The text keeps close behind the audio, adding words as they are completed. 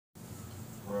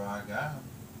I got him.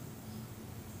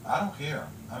 I don't care.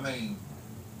 I mean,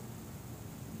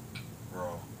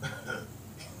 bro,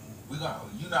 we gonna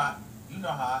you know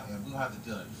how, and we gonna have to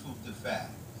deal with truth to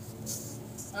fact.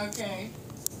 Okay.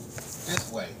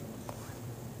 This way.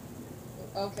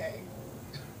 Okay.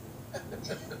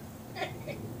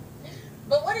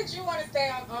 But what did you want to say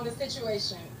on the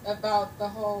situation about the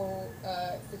whole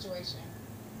situation?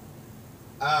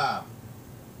 Um,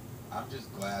 I'm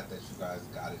just glad that you guys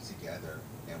got it together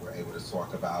and we're able to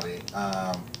talk about it.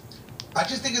 I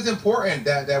just think it's important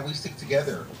that we stick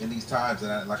together in these times,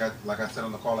 and like I said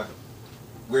on the call, like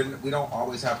we don't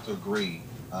always have to agree.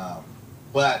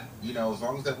 But you know, as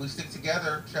long as that we stick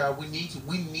together, child, we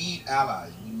need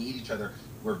allies. We need each other.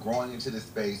 We're growing into this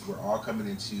space. We're all coming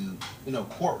into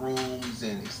courtrooms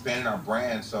and expanding our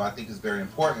brand. So I think it's very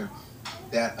important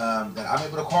that I'm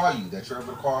able to call you, that you're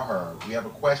able to call her. We have a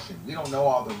question. We don't know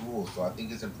all the rules, so I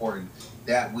think it's important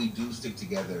that we do stick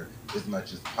together as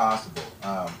much as possible.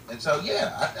 And so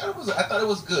yeah, I thought it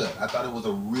was good. I thought it was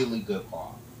a really good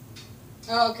call.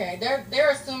 Okay,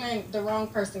 they're assuming the wrong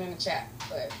person in the chat,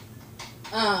 but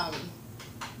um,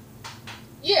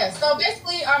 yeah. So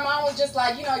basically, our mom was just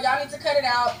like, y'all need to cut it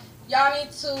out. Y'all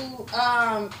need to,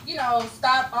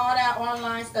 stop all that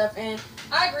online stuff. And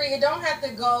I agree, it don't have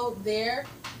to go there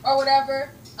or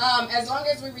whatever. As long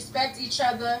as we respect each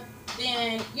other,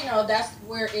 then that's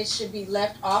where it should be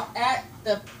left off at.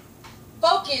 The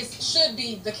focus should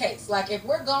be the case. Like if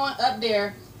we're going up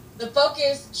there, the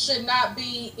focus should not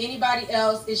be anybody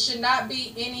else. It should not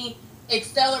be any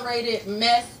accelerated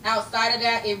mess outside of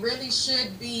that. It really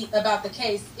should be about the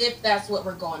case if that's what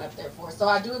we're going up there for. So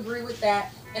I do agree with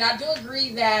that. And I do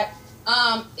agree that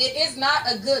it is not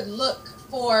a good look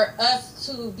for us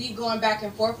to be going back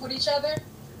and forth with each other.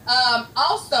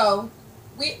 Also,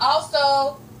 we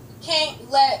also can't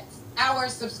let our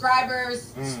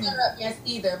subscribers stir up mess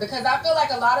either, because I feel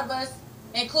like a lot of us,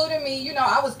 including me,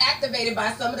 I was activated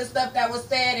by some of the stuff that was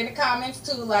said in the comments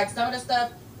too. Like some of the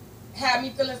stuff had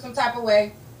me feeling some type of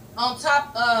way on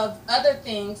top of other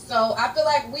things. So I feel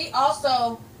like we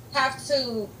also have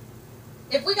to,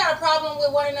 if we got a problem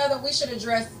with one another, we should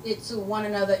address it to one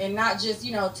another and not just,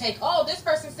 take, oh, this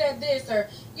person said this, or,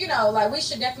 like we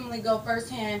should definitely go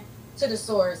firsthand to the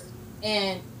source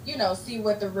and, see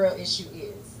what the real issue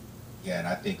is. Yeah, and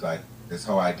I think like this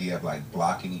whole idea of like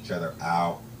blocking each other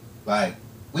out, like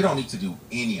we don't need to do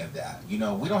any of that. We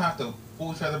don't have to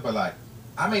fool each other, but like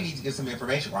I may need to get some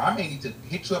information, or I may need to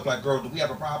hit you up like, girl, do we have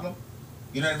a problem?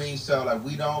 You know what I mean? So like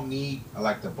we don't need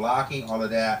like the blocking, all of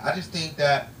that. I just think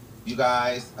that you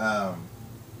guys,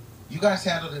 you guys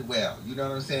handled it well. You know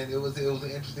what I'm saying? It was an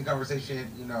interesting conversation,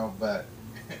 but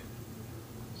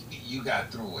you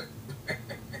got through it.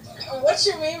 What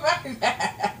you mean by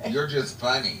that? You're just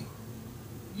funny.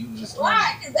 You just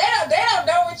why? funny. They don't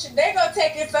know what you. They gonna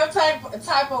take it some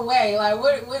type of way. Like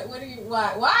what do you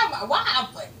why I'm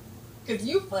funny? Because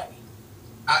you funny.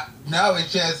 No,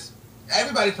 it's just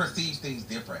everybody perceives things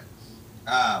different.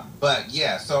 But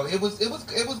yeah, so it was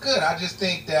good. I just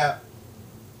think that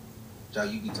Joe,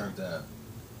 you be turned up.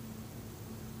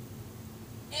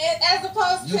 And as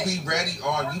opposed You to be ready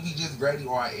on. You be just ready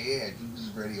on edge. You be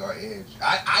just ready on edge.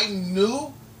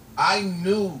 I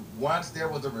knew once there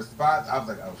was a response. I was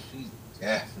like, oh, she's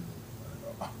definitely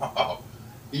gonna go.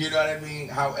 You know what I mean?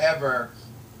 However,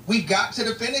 we got to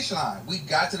the finish line. We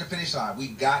got to the finish line. We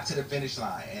got to the finish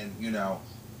line, and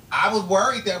I was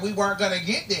worried that we weren't gonna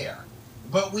get there,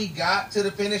 but we got to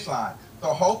the finish line.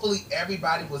 So hopefully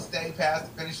everybody will stay past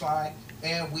the finish line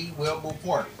and we will move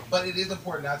forward. But it is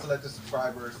important not to let the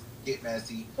subscribers get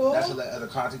messy, not to let other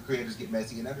content creators get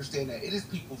messy, and understand that it is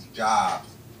people's jobs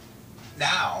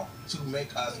now to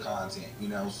make us content.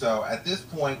 So at this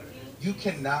point, you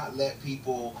cannot let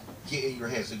people get in your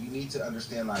head. So you need to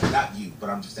understand, like, not you,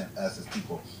 but I'm just saying us as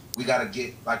people. We got to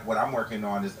get, like, what I'm working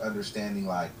on is understanding,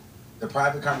 like, the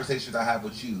private conversations I have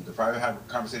with you, the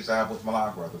conversations I have with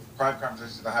Milagro, the private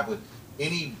conversations I have with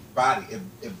anybody.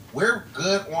 If we're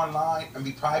good online and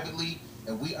be privately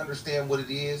and we understand what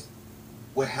it is,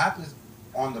 what happens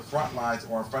on the front lines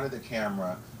or in front of the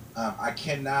camera, I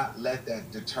cannot let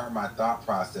that deter my thought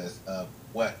process of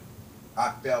what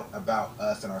I felt about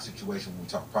us and our situation when we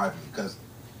talk privately, because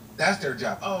that's their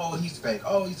job. Oh, he's fake.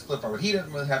 Oh, he's flip over. He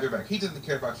doesn't really have your back. He doesn't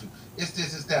care about you. It's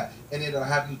this, it's that. And it'll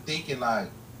have you thinking like,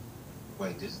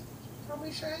 wait, this is from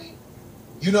me, Shane?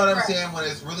 You know what I'm saying? When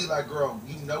it's really like, girl,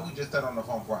 we just sat on the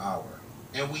phone for an hour.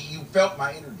 And you felt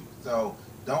my energy. So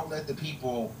don't let the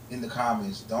people in the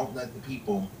comments, don't let the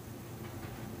people.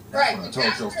 That's what I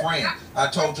told your friend. I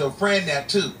told your friend that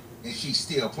too. And she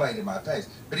still played in my face.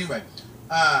 But anyway,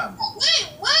 wait,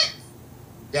 what?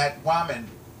 that woman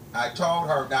I told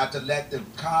her not to let the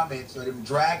comments or them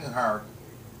dragging her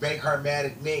make her mad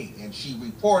at me, and she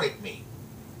reported me.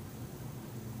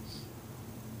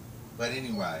 But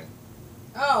anyway,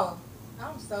 Oh,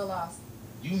 I'm so lost.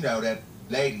 you know that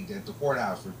lady at the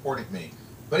courthouse reported me.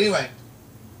 But anyway,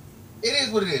 it is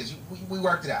what it is. We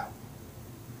worked it out.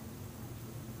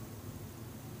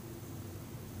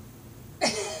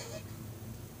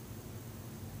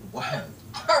 What?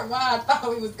 Armand, I thought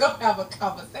we was gonna have a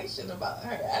conversation about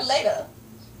her later.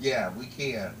 Yeah, we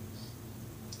can.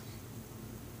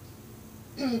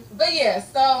 But yeah,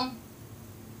 so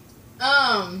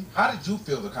How did you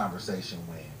feel the conversation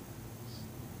went?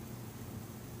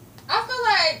 I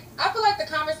feel like the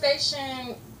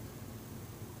conversation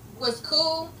was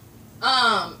cool.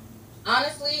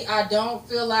 Honestly, I don't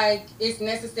feel like it's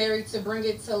necessary to bring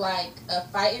it to like a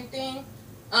fighting thing.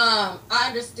 I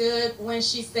understood when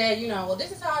she said, you know, well,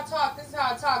 this is how I talk, this is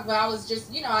how I talk, but I was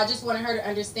just, you know, I just wanted her to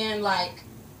understand, like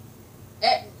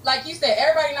you said,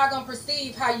 everybody not gonna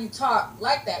perceive how you talk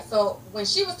like that. So when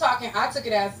she was talking, I took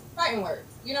it as fighting words.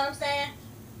 You know what I'm saying?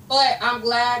 But I'm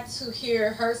glad to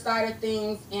hear her side of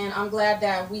things, and I'm glad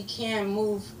that we can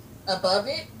move above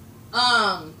it.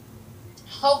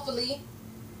 Hopefully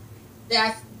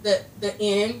that's the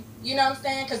end. You know what I'm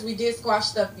saying? Because we did squash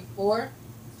stuff before.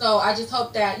 So I just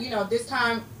hope that, you know, this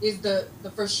time is the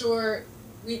for sure.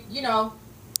 We, you know,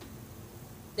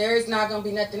 there is not going to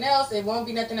be nothing else. It won't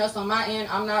be nothing else on my end.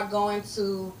 I'm not going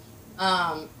to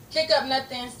kick up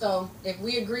nothing. So if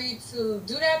we agree to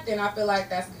do that, then I feel like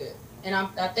that's good. And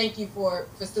I thank you for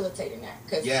facilitating that.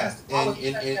 Cause Yes,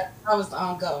 I was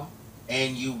on go.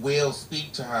 And you will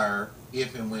speak to her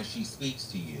if and when she speaks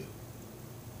to you.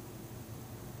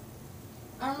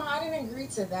 I didn't agree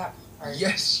to that part.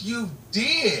 Yes, you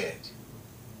did.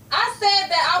 I said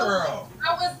that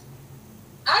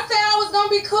I said I was gonna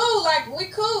be cool. Like, we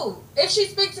cool. If she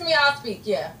speaks to me, I'll speak.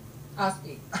 Yeah, I'll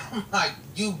speak. I'm like,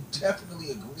 you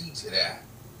definitely agreed to that.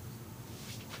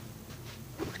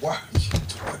 Why are you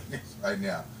doing this right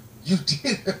now? You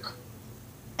did agree.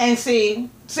 And see,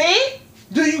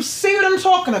 do you see what I'm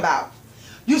talking about?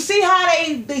 You see how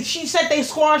she said they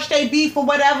squashed their beef or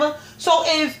whatever. So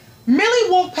if Millie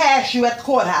walked past you at the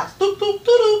courthouse,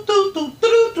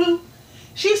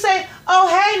 she say, "Oh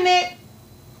hey Nick,"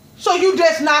 so you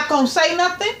just not gonna say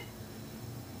nothing?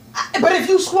 But if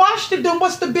you squashed it, then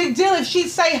what's the big deal if she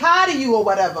say hi to you or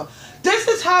whatever? This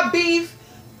is how beef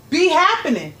be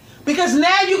happening. Because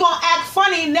now you're going to act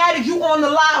funny now that you on the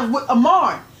live with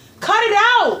Aromn. Cut it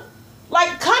out.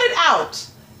 Like, cut it out.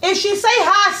 If she say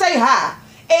hi, say hi.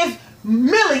 If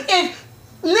Nick and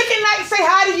Nite say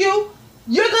hi to you,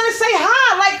 you're going to say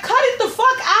hi. Like, cut it the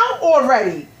fuck out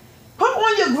already. Put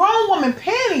on your grown woman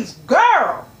panties.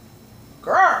 Girl.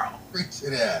 Agree to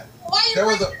that. Why you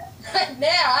right now?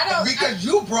 I don't. Because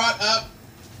you brought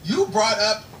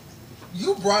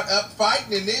up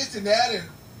fighting and this and that and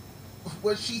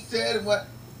what she said and what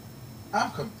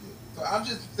I'm confused. So I'm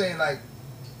just saying, like,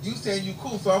 you saying you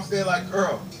cool, so I'm saying, like,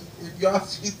 girl, if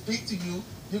she speak to you,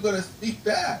 you're gonna speak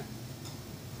back.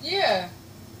 Yeah.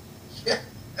 Yeah.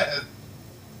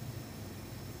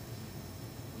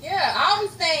 Yeah, I'm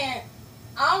saying,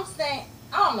 I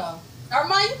don't know.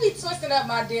 Armand, you be twisting up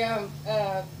my damn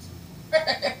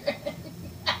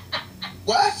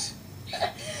What?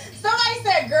 Somebody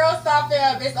said, "Girl, stop it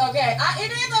up. It's okay."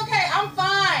 It is okay. I'm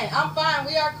fine.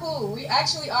 We are cool. We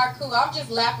actually are cool. I'm just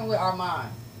laughing with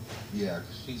Armand. Yeah,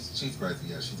 she's crazy.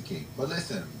 Yeah, she's a key. But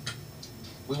listen,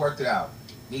 we worked it out.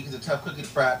 Nique's a tough cookie to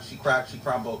crack. She cracked. She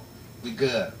crumbled. We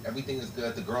good. Everything is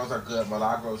good. The girls are good.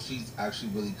 Milagro, she's actually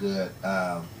really good.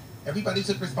 Everybody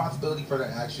took responsibility for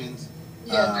their actions.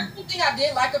 Yeah, the thing I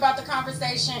did like about the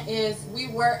conversation is we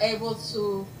were able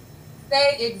to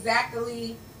say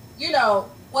exactly, you know,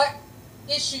 what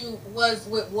issue was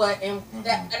with what, and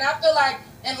that, and I feel like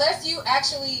unless you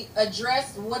actually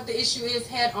address what the issue is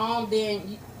head on,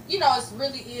 then you know it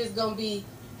really is gonna be,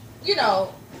 you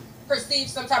know,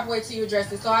 perceived some type of way till you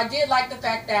address it. So I did like the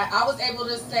fact that I was able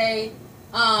to say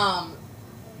how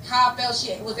I felt.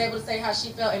 She was able to say how she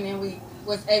felt, and then we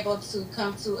was able to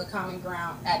come to a common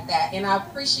ground at that. And I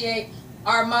appreciate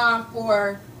our mom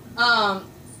for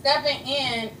stepping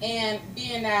in and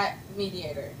being that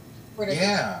mediator for the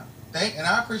and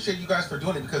I appreciate you guys for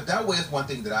doing it, because that way is one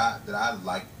thing that I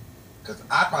like, because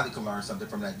I probably could learn something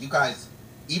from that. You guys,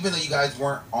 even though you guys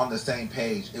weren't on the same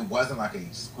page, it wasn't like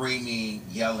a screaming,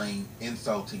 yelling,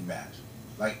 insulting match.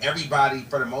 Like, everybody,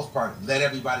 for the most part, let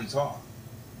everybody talk.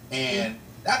 And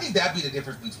I think that'd be the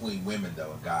difference between women,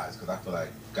 though, and guys, because I feel like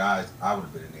guys, I would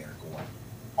have been in there going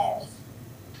off.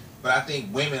 But I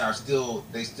think women are still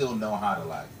know how to,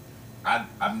 like,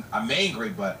 I'm angry,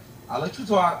 but I let you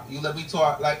talk. You let me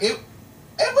talk. Like it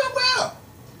went well.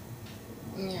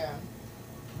 Yeah.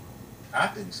 I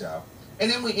think so. And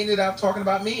then we ended up talking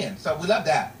about men, so we love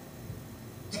that.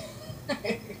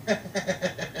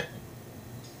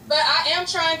 But I am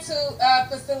trying to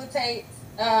facilitate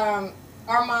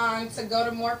Armand to go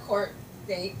to more court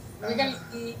dates. We're gonna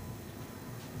see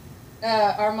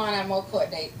Armand at more court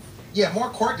dates. Yeah, more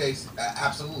court dates.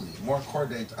 Absolutely, more court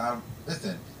dates.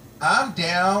 Listen, I'm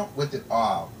down with it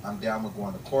all. I'm down with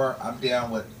going to court. I'm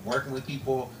down with working with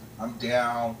people. I'm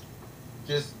down.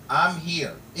 I'm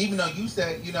here. Even though you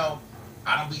said,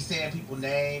 I don't be saying people's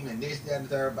name and this, that, and the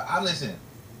third. But I listen.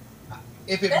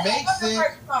 If it makes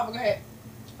sense. Oh, go ahead.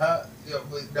 No,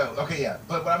 okay, yeah.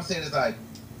 But what I'm saying is like,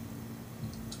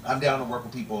 I'm down to work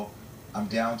with people. I'm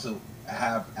down to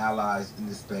have allies in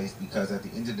this space because at the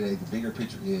end of the day, the bigger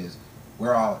picture is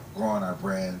we're all growing our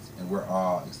brands and we're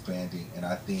all expanding. And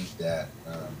I think that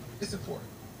it's important.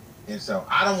 And so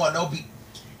I don't want no beef.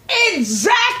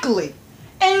 Exactly.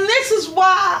 And this is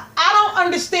why I don't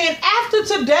understand. After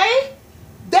today,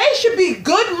 they should be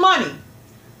good money.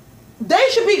 They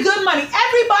should be good money.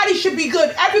 Everybody should be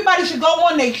good. Everybody should go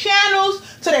on their channels,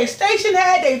 to their station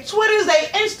head, their Twitters, their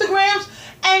Instagrams,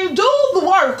 and do the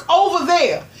work over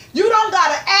there. You don't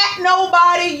gotta at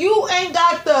nobody. You ain't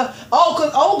got the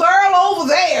cause girl over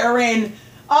there and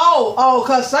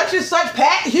cause such and such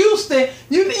Pat Houston.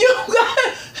 You got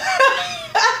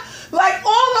like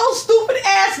all those stupid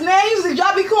ass names that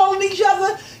y'all be calling each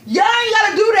other. Y'all ain't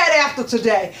gotta do that after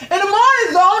today. And Amon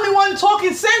is the only one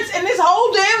talking sense in this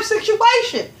whole damn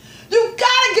situation. You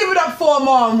gotta give it up for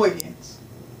Amon Wiggins.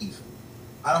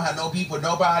 I don't have no beef with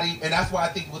nobody, and that's why I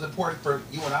think it was important for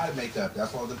you and I to make up.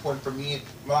 That's why it was important for me and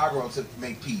Milagro to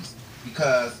make peace.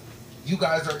 Because you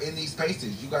guys are in these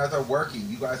spaces. You guys are working.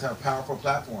 You guys have powerful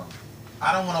platforms.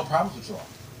 I don't want no problems with y'all.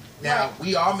 Now,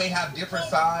 we all may have different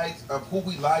sides of who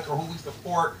we like or who we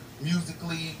support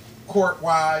musically,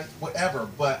 court-wise, whatever.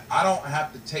 But I don't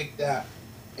have to take that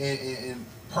and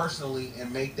personally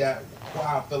and make that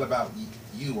how I feel about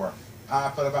you or how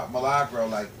I feel about Milagro.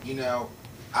 Like,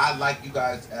 I like you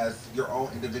guys as your own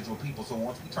individual people. So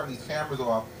once we turn these cameras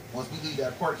off, once we leave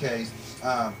that court case,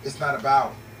 it's not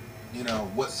about,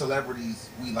 what celebrities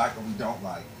we like or we don't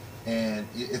like. And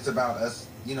it's about us,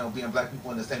 being black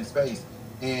people in the same space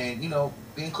and,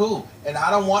 being cool. And I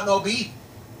don't want no beef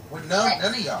with none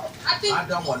of y'all. I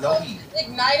don't want no beef. The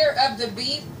igniter of the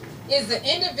beef is the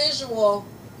individual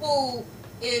who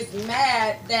is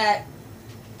mad that,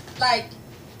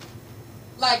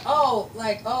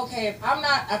 okay, if I'm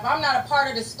not a part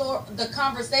of the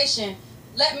conversation,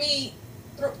 let me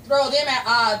throw them at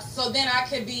odds so then I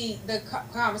could be the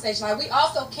conversation. Like, we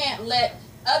also can't let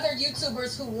other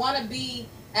YouTubers who want to be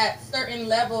at certain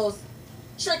levels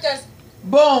trick us.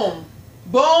 Boom,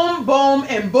 boom, boom,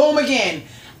 and boom again.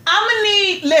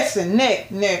 Listen, Nick.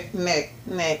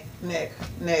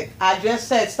 I just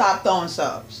said stop throwing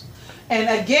subs. And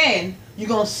again, you're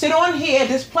going to sit on here,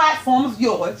 this platform of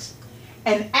yours,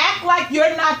 and act like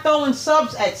you're not throwing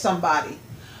subs at somebody.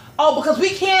 Oh, because we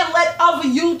can't let other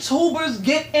YouTubers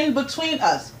get in between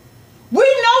us. We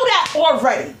know that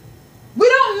already. We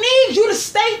don't need you to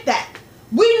state that.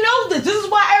 We know this. This is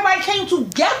why everybody came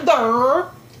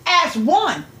together as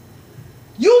one.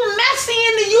 You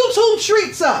messing the YouTube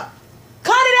streets up.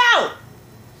 Cut it out.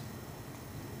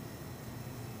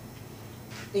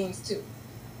 Things too.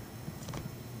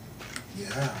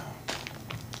 Yeah.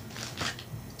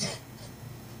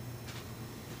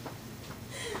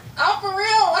 I'm for real.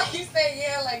 Why you say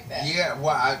yeah like that? Yeah,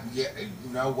 well, you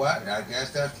know what? I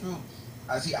guess that's true.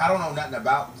 I don't know nothing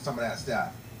about some of that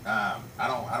stuff. I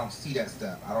don't see that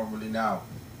stuff. I don't really know.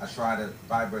 I try to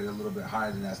vibrate a little bit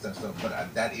higher than that stuff. So,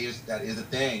 but that is a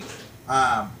thing.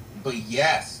 But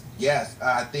yes.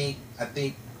 I think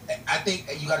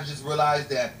you got to just realize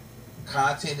that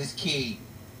content is key,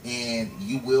 and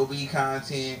you will be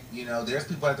content. There's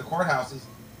people at the courthouses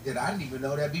that I didn't even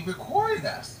know that be recording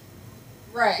us.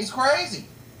 Right. It's crazy.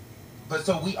 But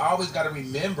so we always got to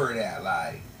remember that,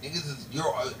 like,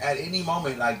 you're at any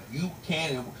moment, like, you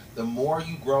can, and the more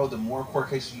you grow, the more court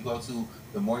cases you go to,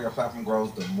 the more your platform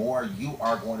grows, the more you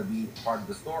are going to be part of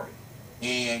the story.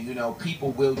 And,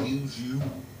 people will use you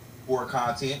for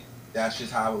content. That's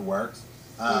just how it works.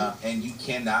 And you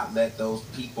cannot let those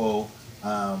people,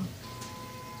 make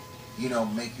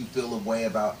you feel a way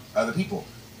about other people.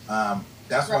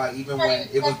 That's why even when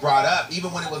it was brought up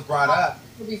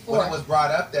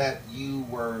that you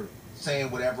were saying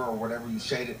whatever you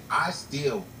shaded, I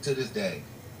still, to this day,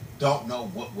 don't know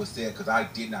what was said because I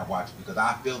did not watch it, because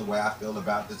I feel the way I feel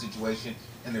about the situation,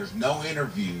 and there's no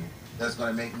interview that's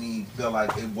going to make me feel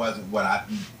like it wasn't what I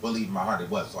believe in my heart it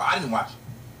was. So I didn't watch it.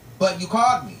 But you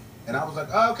called me, and I was like,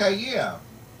 oh, okay, yeah.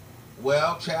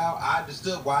 Well, child, I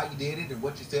understood why you did it and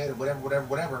what you said and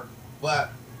whatever.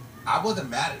 But I wasn't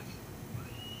mad at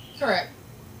you. Correct.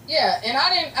 Yeah, and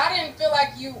I didn't feel like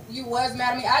you was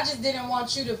mad at me. I just didn't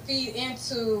want you to feed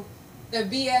into the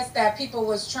BS that people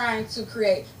was trying to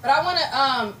create. But I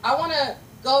wanna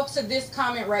go to this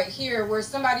comment right here where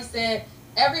somebody said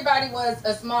everybody was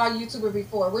a small YouTuber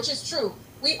before, which is true.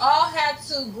 We all had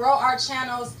to grow our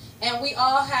channels and we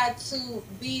all had to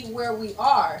be where we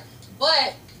are.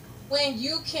 But when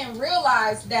you can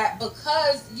realize that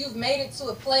because you've made it to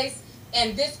a place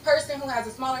and this person who has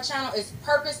a smaller channel is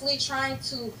purposely trying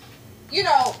to, you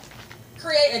know,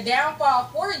 create a downfall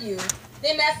for you,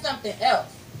 then that's something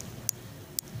else.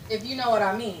 If you know what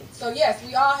I mean. So yes,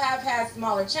 we all have had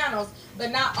smaller channels,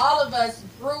 but not all of us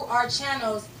grew our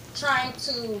channels trying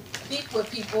to beef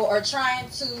with people or trying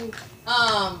to,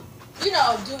 you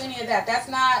know, do any of that. That's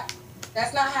not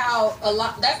how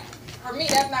for me,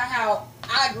 that's not how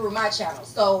I grew my channel.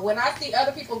 So when I see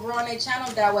other people growing their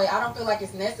channels that way, I don't feel like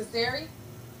it's necessary.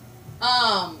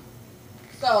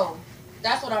 So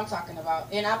that's what I'm talking about.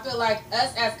 And I feel like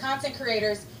us as content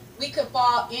creators, we could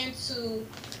fall into,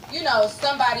 you know,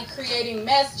 somebody creating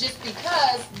mess just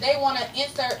because they want to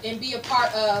insert and be a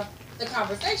part of the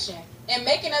conversation. And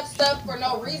making up stuff for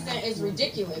no reason is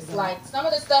ridiculous. Like, some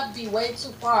of the stuff be way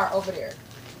too far over there.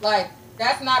 Like,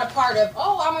 that's not a part of,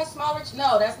 oh, I'm a smaller,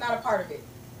 no, that's not a part of it.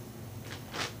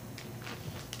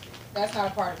 That's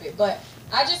not a part of it. But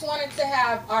I just wanted to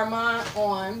have Aromn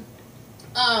on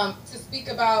to speak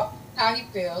about how he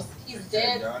feels. He's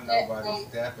dead. Y'all know about his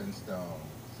stepping stone.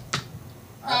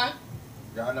 Huh?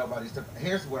 Y'all know about his step.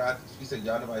 Here's what she said.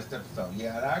 Y'all know about his stepping stone.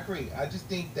 Yeah, and I agree. I just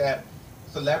think that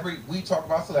we talk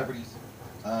about celebrities,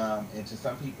 and to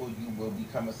some people, you will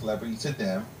become a celebrity to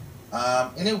them,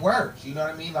 and it works. You know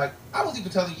what I mean? Like, I was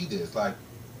even telling you this. Like,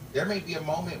 there may be a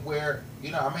moment where,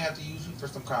 you know, I may have to use you for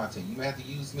some content. You may have to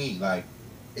use me. Like,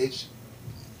 it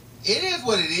is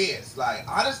what it is. Like,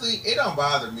 honestly, it don't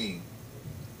bother me.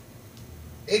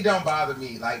 It don't bother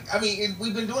me. Like, I mean,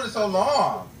 we've been doing it so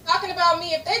long. Talking about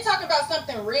me, if they talk about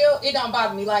something real, it don't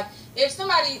bother me. Like, if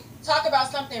somebody talk about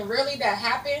something really that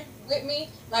happened with me,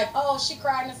 like, oh, she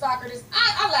cried in the soccer,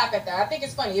 I laugh at that. I think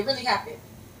it's funny. It really happened.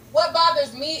 What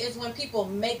bothers me is when people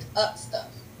make up stuff.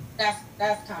 That's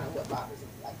kind of what bothers me,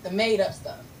 like the made up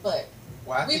stuff. But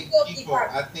well, I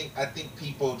think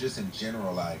people just in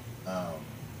general, like,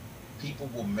 people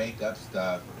will make up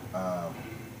stuff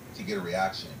to get a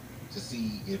reaction, to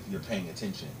see if you're paying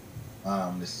attention,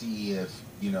 to see if,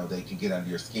 you know, they can get under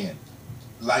your skin.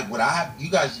 Like, what I have, you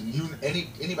guys,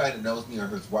 anybody that knows me or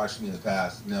has watched me in the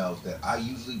past knows that I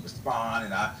usually respond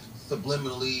and I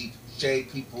subliminally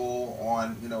shade people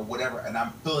on, you know, whatever, and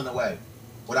I'm feeling away.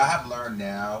 What I have learned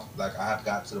now, like, I have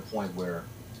got to the point where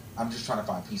I'm just trying to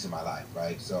find peace in my life,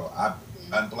 right? So I've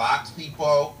unblocked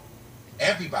people,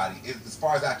 everybody, as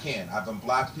far as I can. I've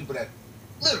unblocked people that,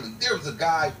 literally, there was a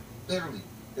guy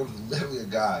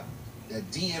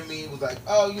that DM'd me, was like,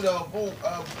 oh, you know, boom,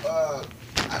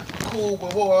 I'm cool,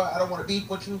 I don't want to beef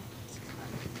with you.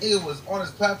 It was on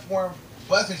his platform,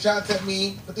 busting shots at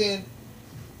me, but then,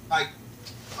 like,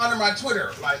 under my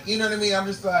Twitter, like, you know what I mean? I'm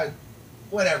just like,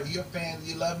 whatever, you're a fan,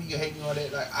 you love me, you hate me on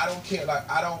it, like, I don't care, like,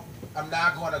 I'm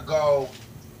not going to go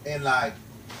and, like,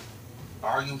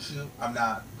 argue with you, I'm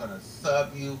not going to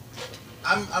sub you,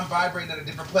 I'm vibrating at a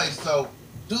different place, so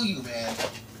do you, man,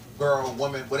 girl,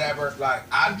 woman, whatever, like,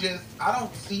 I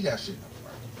don't see that shit no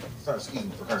more. Sorry, excuse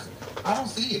me for cursing. I don't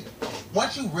see it.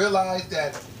 Once you realize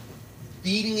that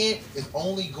feeding it is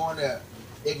only going to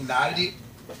ignite it,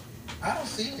 I don't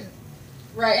see it.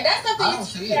 Right, and that's something you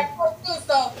see too.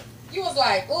 So you was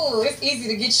like, "Ooh, it's easy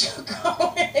to get you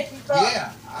going." So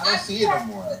yeah, I don't see it no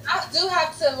more. I do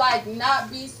have to, like, not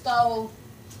be so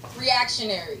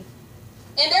reactionary,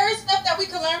 and there is stuff that we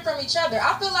can learn from each other.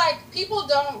 I feel like people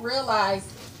don't realize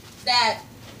that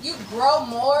you grow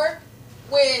more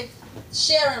with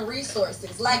sharing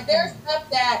resources. Like, there's stuff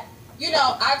that, you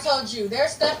know, I told you.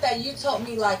 There's stuff that you told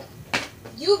me. Like,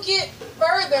 you get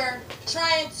further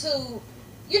trying to,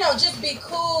 you know, just be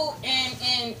cool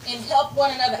and help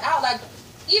one another out. Like,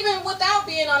 even without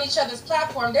being on each other's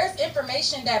platform, there's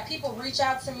information that people reach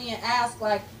out to me and ask,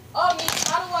 like, oh, Nique,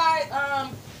 how do I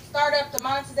start up the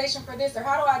monetization for this, or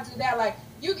how do I do that? Like,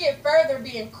 you get further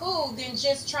being cool than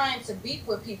just trying to beef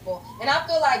with people. And I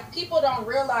feel like people don't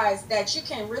realize that you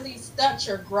can really stunt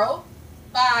your growth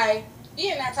by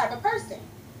being that type of person.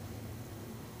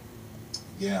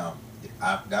 Yeah,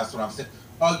 that's what I'm saying.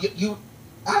 Oh, you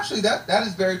actually, that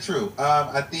is very true.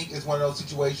 I think it's one of those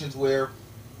situations where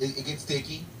it gets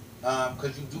sticky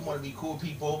because you do want to be cool with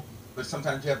people, but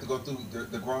sometimes you have to go through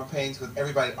the growing pains because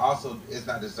everybody also is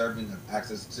not deserving of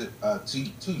access to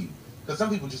you. Because some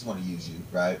people just want to use you,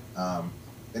 right?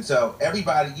 And so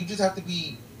everybody, you just have to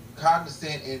be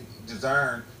cognizant and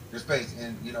discern your space.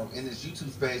 And in this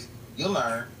YouTube space, you'll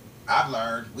learn. I've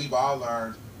learned. We've all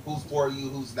learned who's for you,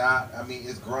 who's not. I mean,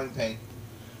 it's growing pain.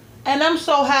 And I'm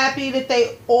so happy that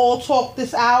they all talk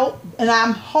this out. And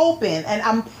I'm hoping and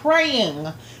I'm praying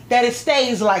that it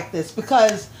stays like this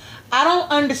because I don't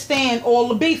understand all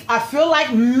the beef. I feel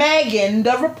like Megan,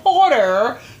 the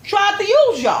reporter, tried to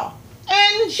use y'all.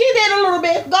 And she did a little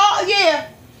bit. God, yeah.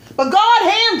 But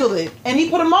God handled it. And he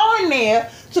put them on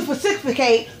there to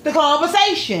facilitate the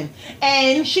conversation.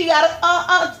 And she got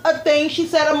a thing. She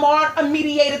said Amar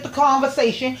mediated the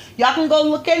conversation. Y'all can go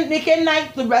look at Nique and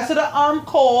Nite, the rest of the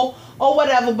call or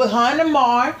whatever behind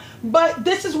Amar. But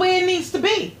this is where it needs to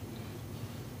be.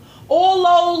 All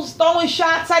those throwing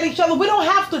shots at each other. We don't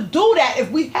have to do that. If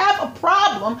we have a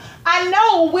problem, I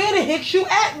know where to hit you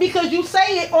at because you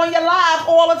say it on your live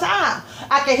all the time.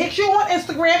 I can hit you on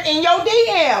Instagram in your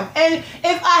DM. And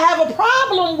if I have a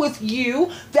problem with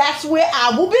you, that's where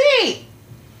I will be.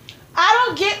 I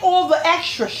don't get all the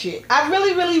extra shit. I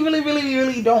really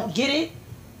don't get it.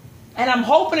 And I'm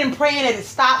hoping and praying that it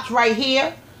stops right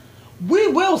here. We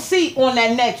will see on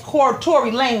that next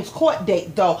Tory Lanez court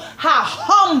date, though, how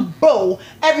humble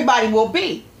everybody will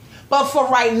be. But for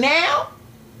right now,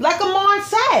 like Amon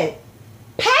said,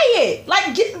 pay it.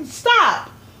 Like,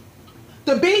 stop.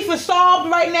 The beef is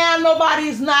solved right now.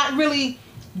 Nobody's not really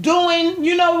doing,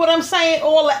 you know what I'm saying,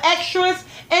 all the extras.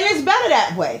 And it's better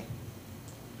that way.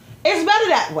 It's better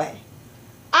that way.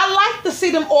 I like to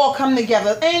see them all come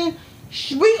together. And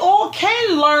we all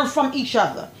can learn from each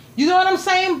other. You know what I'm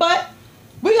saying? But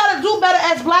we got to do better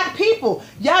as black people.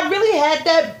 Y'all really had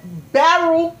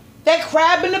that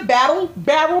crab in the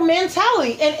barrel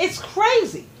mentality. And it's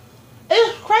crazy.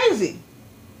 It's crazy.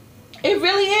 It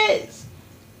really is.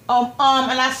 And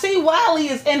I see Wiley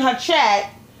is in her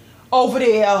chat over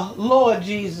there. Lord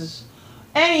Jesus.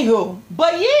 Anywho.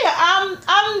 But yeah,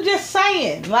 I'm just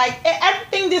saying. Like,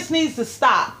 everything this needs to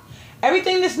stop.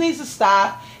 Everything this needs to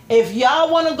stop. If y'all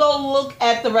want to go look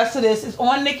at the rest of this, it's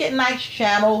on Nique at Nite's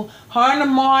channel. Her and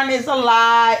Amar is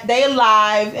alive. They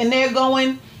alive. And they're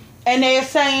going and they're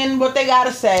saying what they got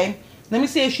to say. Let me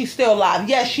see if she's still live.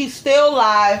 Yes, she's still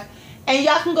live. And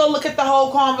y'all can go look at the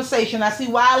whole conversation. I see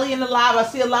Wiley in the live. I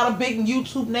see a lot of big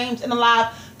YouTube names in the live.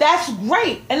 That's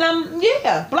great. And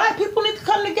yeah, black people need to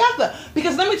come together.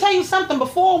 Because let me tell you something.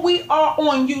 Before we are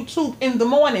on YouTube in the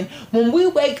morning, when we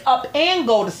wake up and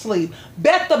go to sleep,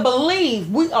 better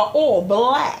believe we are all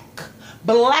black.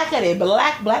 Blackity,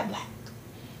 black.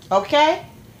 Okay?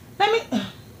 Let me...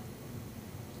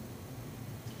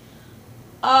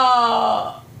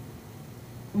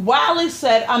 Wiley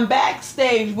said, I'm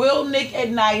backstage. Will Nique at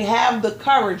Nite have the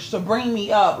courage to bring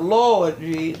me up? Lord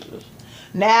Jesus.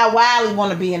 Now Wiley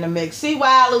want to be in the mix. See,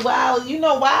 Wiley, you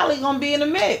know Wiley going to be in the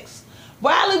mix.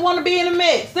 Wiley want to be in the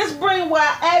mix. Let's bring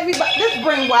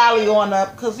Wiley on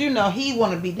up because, you know, he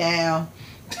want to be down.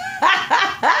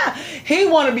 He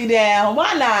want to be down.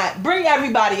 Why not? Bring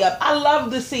everybody up. I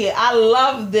love to see it. I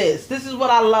love this. This is what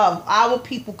I love. Our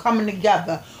people coming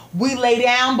together. We lay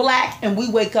down black and we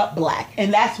wake up black.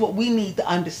 And that's what we need to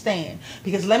understand.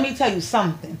 Because let me tell you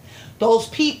something. Those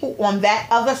people on that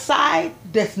other side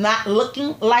that's not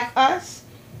looking like us,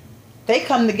 they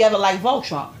come together like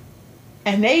Voltron.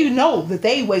 And they know that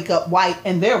they wake up white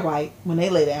and they're white when they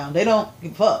lay down. They don't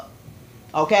give a fuck.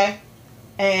 Okay?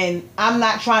 And I'm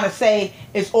not trying to say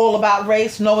it's all about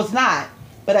race. No, it's not.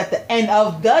 But at the end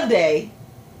of the day,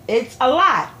 it's a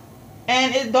lot.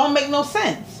 And it don't make no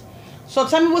sense. So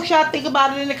tell me what y'all think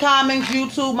about it in the comments,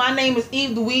 YouTube. My name is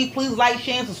Eve the Weed. Please like,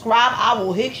 share, and subscribe. I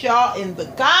will hit y'all in the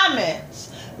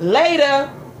comments. Later.